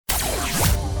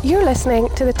You're listening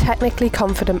to the Technically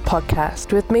Confident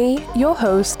podcast with me, your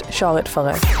host, Charlotte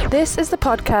Fuller. This is the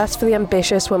podcast for the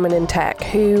ambitious woman in tech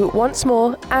who wants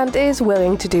more and is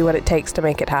willing to do what it takes to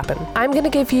make it happen. I'm going to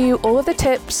give you all of the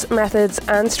tips, methods,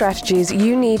 and strategies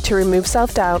you need to remove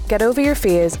self-doubt, get over your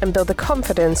fears, and build the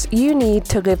confidence you need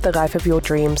to live the life of your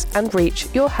dreams and reach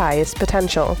your highest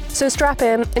potential. So strap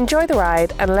in, enjoy the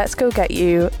ride, and let's go get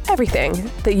you everything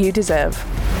that you deserve.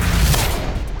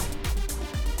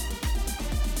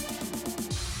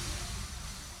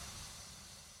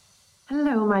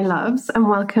 Hello, my loves, and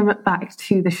welcome back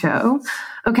to the show.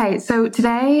 Okay, so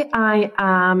today I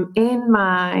am in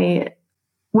my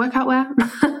workout wear.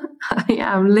 I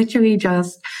am literally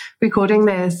just recording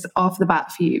this off the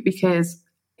bat for you because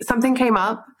something came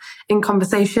up in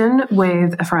conversation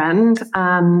with a friend,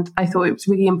 and I thought it was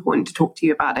really important to talk to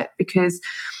you about it because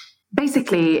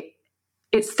basically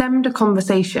it stemmed a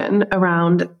conversation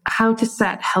around how to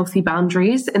set healthy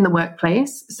boundaries in the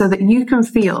workplace so that you can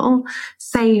feel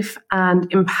safe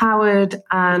and empowered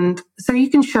and so you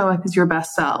can show up as your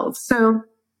best self. So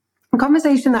a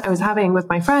conversation that I was having with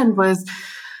my friend was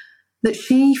that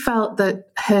she felt that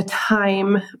her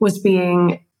time was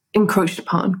being encroached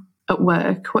upon at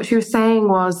work. What she was saying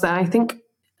was that I think,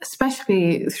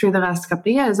 especially through the last couple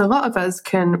of years, a lot of us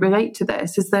can relate to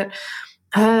this, is that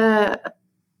her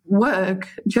work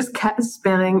just kept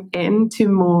spilling into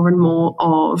more and more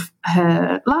of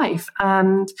her life.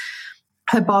 And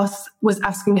her boss was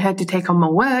asking her to take on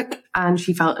more work, and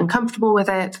she felt uncomfortable with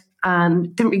it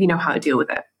and didn't really know how to deal with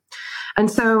it.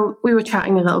 And so we were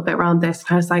chatting a little bit around this,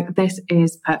 and I was like, this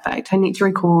is perfect. I need to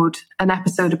record an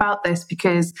episode about this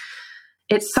because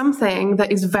it's something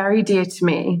that is very dear to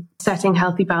me, setting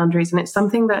healthy boundaries. And it's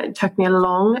something that it took me a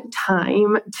long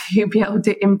time to be able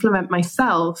to implement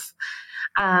myself,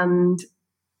 and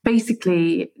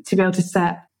basically to be able to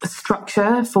set a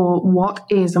structure for what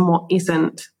is and what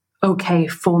isn't okay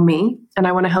for me. And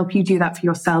I want to help you do that for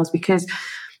yourselves, because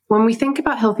when we think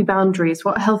about healthy boundaries,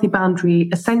 what a healthy boundary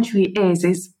essentially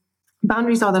is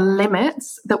boundaries are the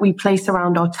limits that we place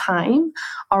around our time,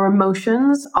 our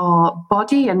emotions, our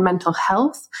body and mental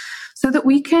health, so that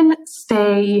we can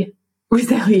stay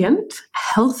resilient,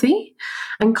 healthy,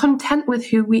 and content with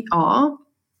who we are.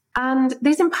 And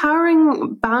these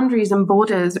empowering boundaries and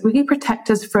borders really protect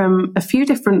us from a few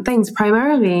different things,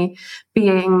 primarily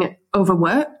being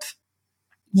overworked,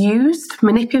 used,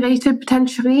 manipulated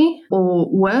potentially, or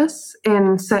worse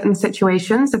in certain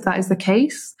situations, if that is the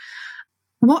case.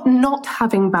 What not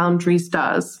having boundaries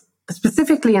does,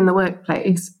 specifically in the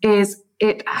workplace, is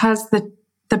it has the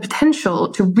potential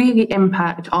to really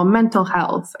impact our mental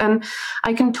health. And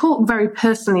I can talk very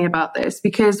personally about this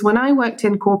because when I worked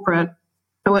in a corporate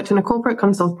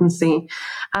consultancy,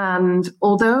 and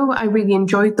although I really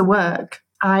enjoyed the work,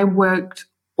 I worked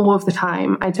all of the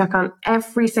time. I took on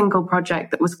every single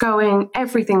project that was going,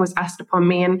 everything was asked upon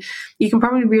me. And you can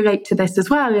probably relate to this as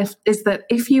well, is that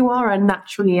if you are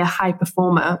naturally a high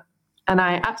performer, and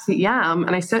I absolutely am,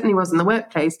 and I certainly was in the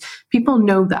workplace, people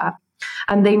know that.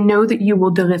 And they know that you will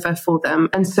deliver for them.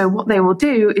 And so what they will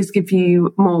do is give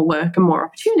you more work and more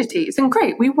opportunities. And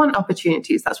great, we want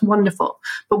opportunities. That's wonderful.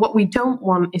 But what we don't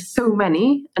want is so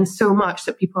many and so much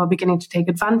that people are beginning to take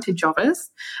advantage of us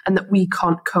and that we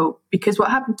can't cope. Because what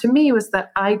happened to me was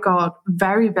that I got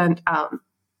very burnt out.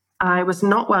 I was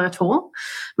not well at all.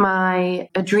 My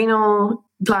adrenal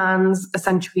glands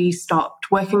essentially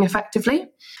stopped working effectively.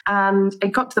 And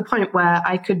it got to the point where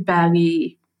I could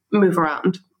barely move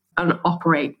around and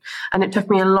operate. And it took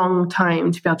me a long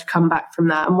time to be able to come back from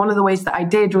that. And one of the ways that I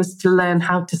did was to learn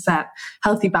how to set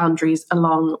healthy boundaries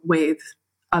along with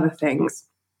other things.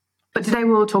 But today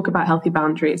we'll talk about healthy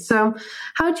boundaries. So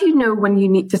how do you know when you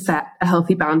need to set a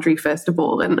healthy boundary, first of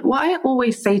all? And what I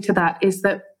always say to that is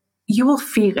that you will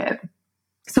feel it.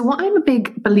 So what I'm a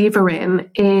big believer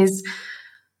in is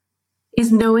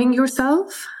knowing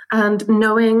yourself and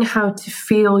knowing how to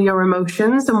feel your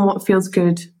emotions and what feels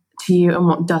good to you and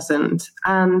what doesn't.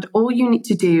 And all you need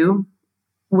to do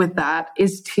with that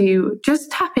is to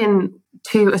just tap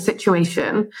into a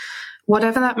situation,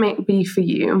 whatever that may be for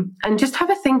you, and just have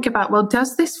a think about, well,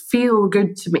 does this feel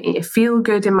good to me? Feel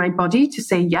good in my body to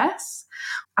say yes?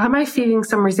 Am I feeling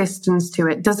some resistance to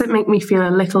it? Does it make me feel a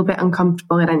little bit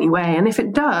uncomfortable in any way? And if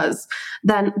it does,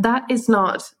 then that is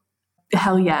not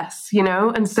hell yes,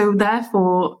 And so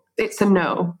therefore, it's a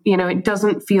no, it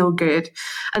doesn't feel good.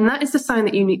 And that is the sign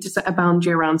that you need to set a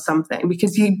boundary around something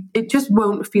because it just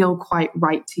won't feel quite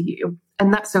right to you.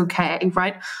 And that's okay,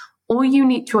 right? All you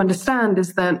need to understand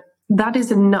is that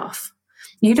is enough.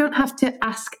 You don't have to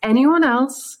ask anyone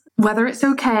else whether it's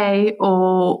okay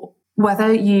or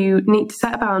Whether you need to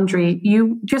set a boundary,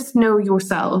 you just know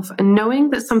yourself, and knowing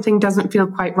that something doesn't feel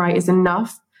quite right is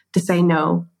enough to say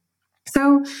no.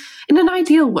 So in an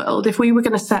ideal world, if we were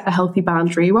going to set a healthy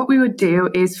boundary, what we would do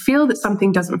is feel that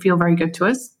something doesn't feel very good to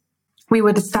us. We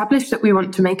would establish that we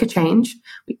want to make a change.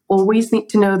 We always need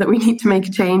to know that we need to make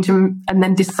a change and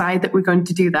then decide that we're going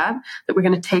to do that we're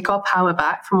going to take our power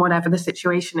back from whatever the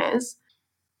situation is.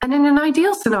 And in an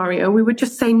ideal scenario, we would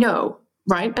just say no,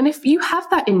 right? And if you have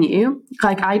that in you,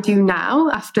 like I do now,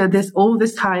 after all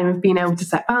this time of being able to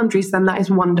set boundaries, then that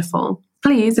is wonderful.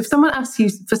 Please, if someone asks you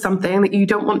for something that you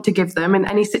don't want to give them in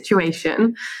any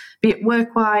situation, be it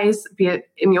work-wise, be it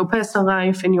in your personal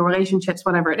life, in your relationships,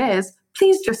 whatever it is,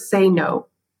 please just say no.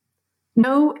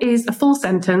 No is a full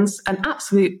sentence, an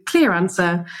absolute clear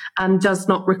answer, and does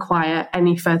not require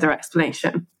any further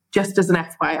explanation, just as an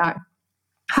FYI.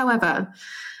 However,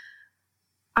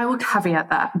 I will caveat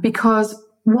that, because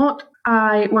what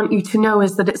I want you to know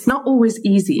is that it's not always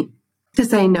easy to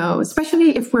say no,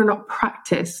 especially if we're not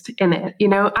practiced in it. You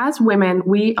know, as women,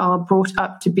 we are brought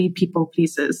up to be people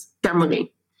pleasers,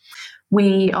 generally.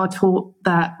 We are taught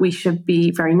that we should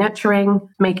be very nurturing,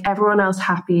 make everyone else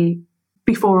happy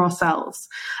before ourselves.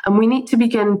 And we need to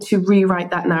begin to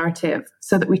rewrite that narrative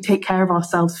so that we take care of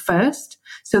ourselves first,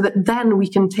 so that then we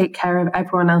can take care of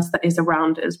everyone else that is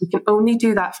around us. We can only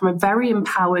do that from a very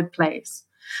empowered place.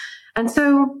 And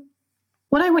so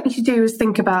what I want you to do is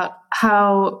think about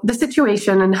how the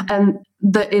situation and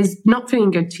that is not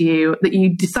feeling good to you, that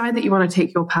you decide that you want to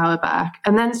take your power back,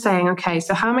 and then saying, okay,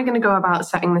 so how am I going to go about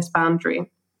setting this boundary?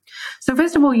 So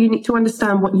first of all, you need to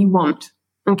understand what you want.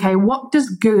 Okay, what does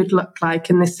good look like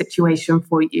in this situation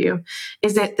for you?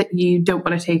 Is it that you don't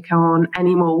want to take on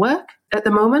any more work at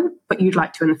the moment, but you'd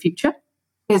like to in the future?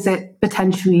 Is it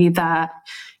potentially that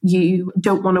you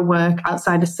don't want to work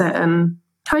outside a certain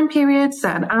time period,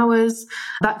 certain hours?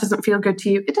 That doesn't feel good to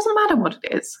you. It doesn't matter what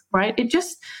it is, right?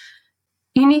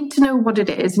 You need to know what it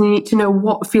is, and you need to know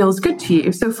what feels good to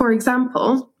you. So for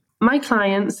example, my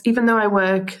clients, even though I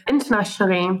work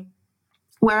internationally,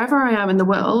 wherever I am in the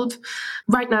world,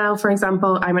 right now, for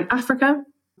example, I'm in Africa.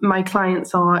 My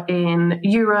clients are in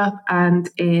Europe and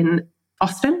in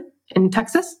Austin, in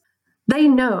Texas. They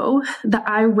know that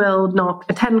I will not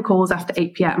attend calls after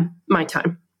 8 p.m. my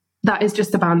time. That is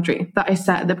just a boundary that I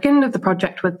set at the beginning of the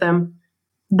project with them.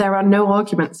 There are no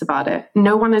arguments about it.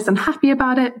 No one is unhappy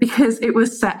about it because it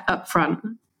was set up front.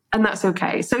 And that's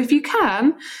okay. So if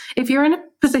you're in a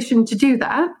position to do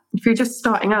that, if you're just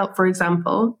starting out, for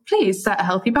example, please set a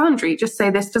healthy boundary. Just say,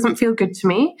 this doesn't feel good to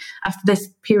me after this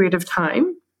period of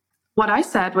time. What I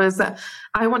said was that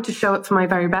I want to show up for my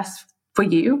very best for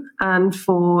you and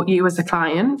for you as a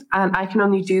client. And I can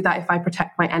only do that if I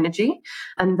protect my energy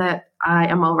and that I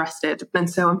am well rested. And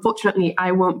so unfortunately,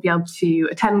 I won't be able to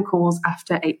attend calls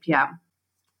after 8 p.m.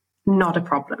 Not a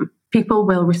problem. People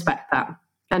will respect that.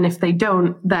 And if they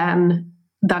don't, then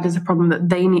that is a problem that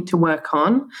they need to work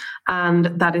on. And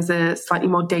that is a slightly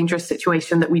more dangerous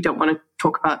situation that we don't want to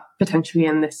talk about potentially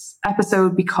in this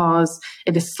episode because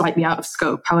it is slightly out of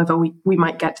scope. However, we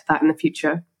might get to that in the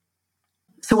future.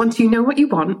 So once you know what you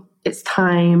want, it's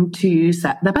time to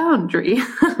set the boundary.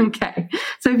 Okay.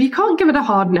 So if you can't give it a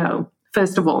hard no,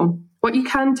 first of all, what you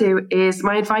can do is,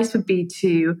 my advice would be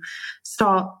to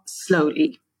start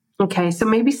slowly. Okay, so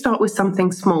maybe start with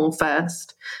something small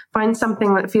first. Find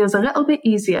something that feels a little bit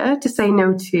easier to say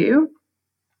no to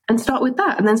and start with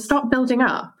that, and then start building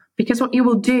up. Because what you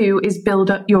will do is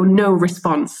build up your no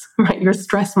response, right? Your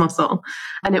stress muscle,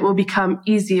 and it will become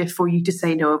easier for you to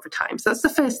say no over time. So that's the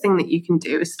first thing that you can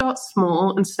do, is start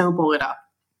small and snowball it up.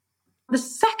 The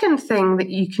second thing that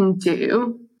you can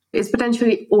do is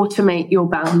potentially automate your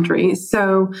boundaries.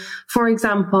 So, for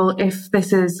example, if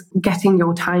this is getting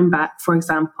your time back, for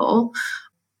example,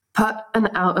 put an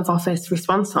out of office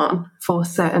response on for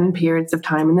certain periods of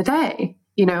time in the day.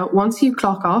 You know, once you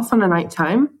clock off on a night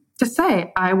time, just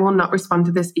say, I will not respond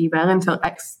to this email until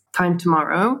X time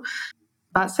tomorrow.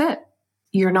 That's it.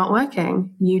 You're not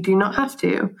working. You do not have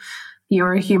to.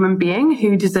 You're a human being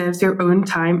who deserves your own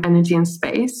time, energy, and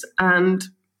space, and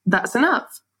that's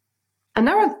enough. And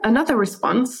now another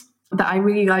response that I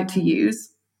really like to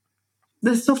use,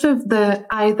 the sort of the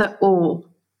either or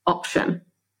option.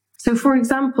 So for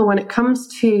example, when it comes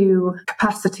to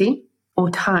capacity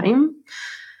or time,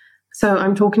 so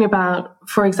I'm talking about,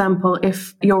 for example,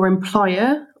 if your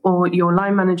employer or your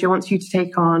line manager wants you to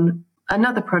take on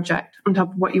another project on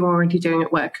top of what you're already doing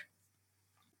at work,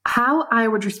 how I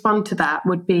would respond to that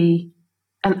would be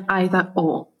an either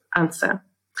or answer.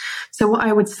 So what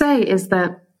I would say is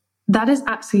that is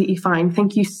absolutely fine.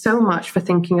 Thank you so much for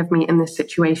thinking of me in this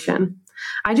situation.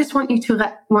 I just want you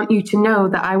to know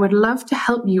that I would love to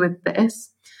help you with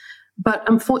this, but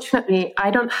unfortunately,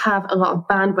 I don't have a lot of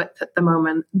bandwidth at the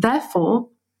moment. Therefore,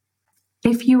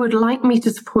 if you would like me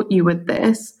to support you with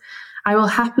this, I will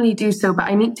happily do so, but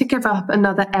I need to give up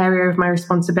another area of my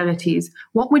responsibilities.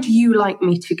 What would you like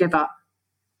me to give up?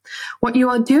 What you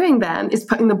are doing then is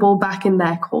putting the ball back in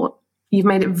their court. You've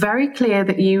made it very clear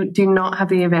that you do not have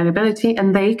the availability,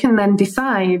 and they can then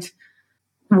decide,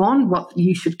 one, what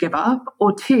you should give up,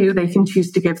 or two, they can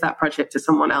choose to give that project to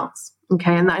someone else.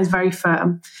 Okay, and that is very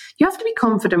firm. You have to be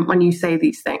confident when you say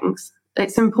these things.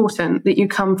 It's important that you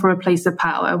come from a place of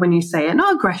power when you say it,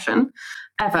 not aggression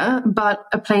ever, but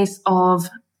a place of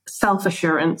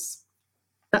self-assurance.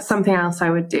 That's something else I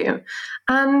would do.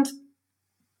 And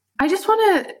I just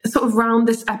want to sort of round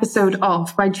this episode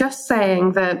off by just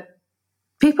saying that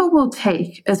people will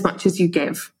take as much as you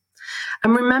give.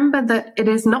 And remember that it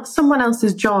is not someone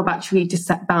else's job actually to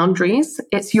set boundaries.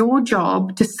 It's your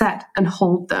job to set and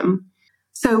hold them.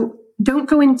 So don't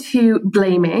go into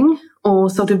blaming or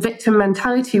sort of victim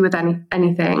mentality with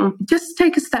anything. Just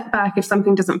take a step back if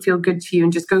something doesn't feel good to you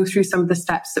and just go through some of the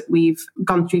steps that we've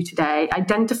gone through today.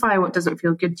 Identify what doesn't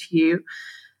feel good to you.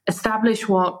 Establish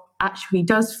what actually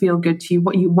does feel good to you,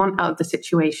 what you want out of the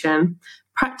situation.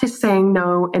 Practice saying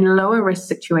no in lower risk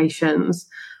situations.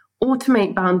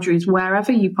 Automate boundaries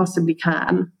wherever you possibly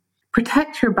can.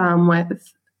 Protect your bandwidth.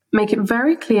 Make it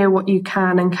very clear what you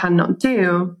can and cannot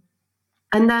do.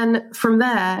 And then from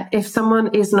there, if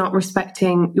someone is not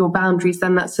respecting your boundaries,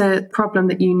 then that's a problem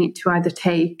that you need to either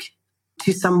take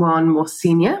to someone more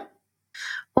senior,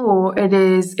 or it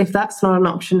is, if that's not an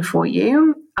option for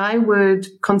you, I would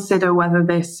consider whether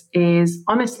this is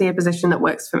honestly a position that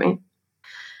works for me.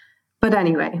 But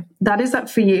anyway, that is up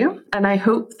for you. And I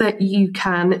hope that you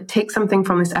can take something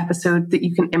from this episode that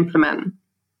you can implement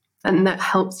and that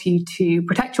helps you to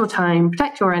protect your time,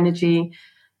 protect your energy,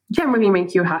 generally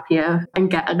make you happier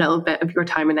and get a little bit of your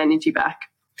time and energy back.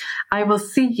 I will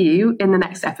see you in the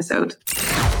next episode.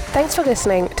 Thanks for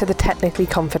listening to the Technically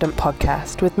Confident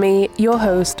podcast with me, your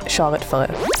host, Charlotte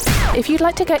Fuller. If you'd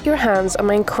like to get your hands on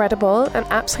my incredible and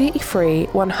absolutely free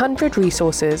 100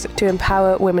 resources to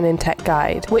empower women in tech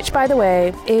guide, which by the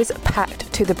way is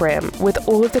packed to the brim with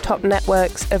all of the top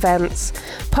networks, events,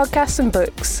 podcasts and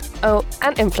books,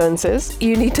 and influencers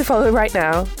you need to follow right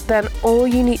now, then all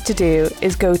you need to do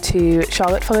is go to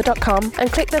charlottefuller.com and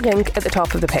click the link at the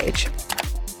top of the page.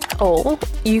 Or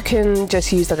you can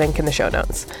just use the link in the show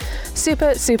notes.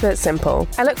 Super, super simple.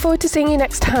 I look forward to seeing you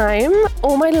next time.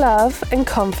 All my love and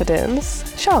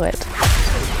confidence, Charlotte.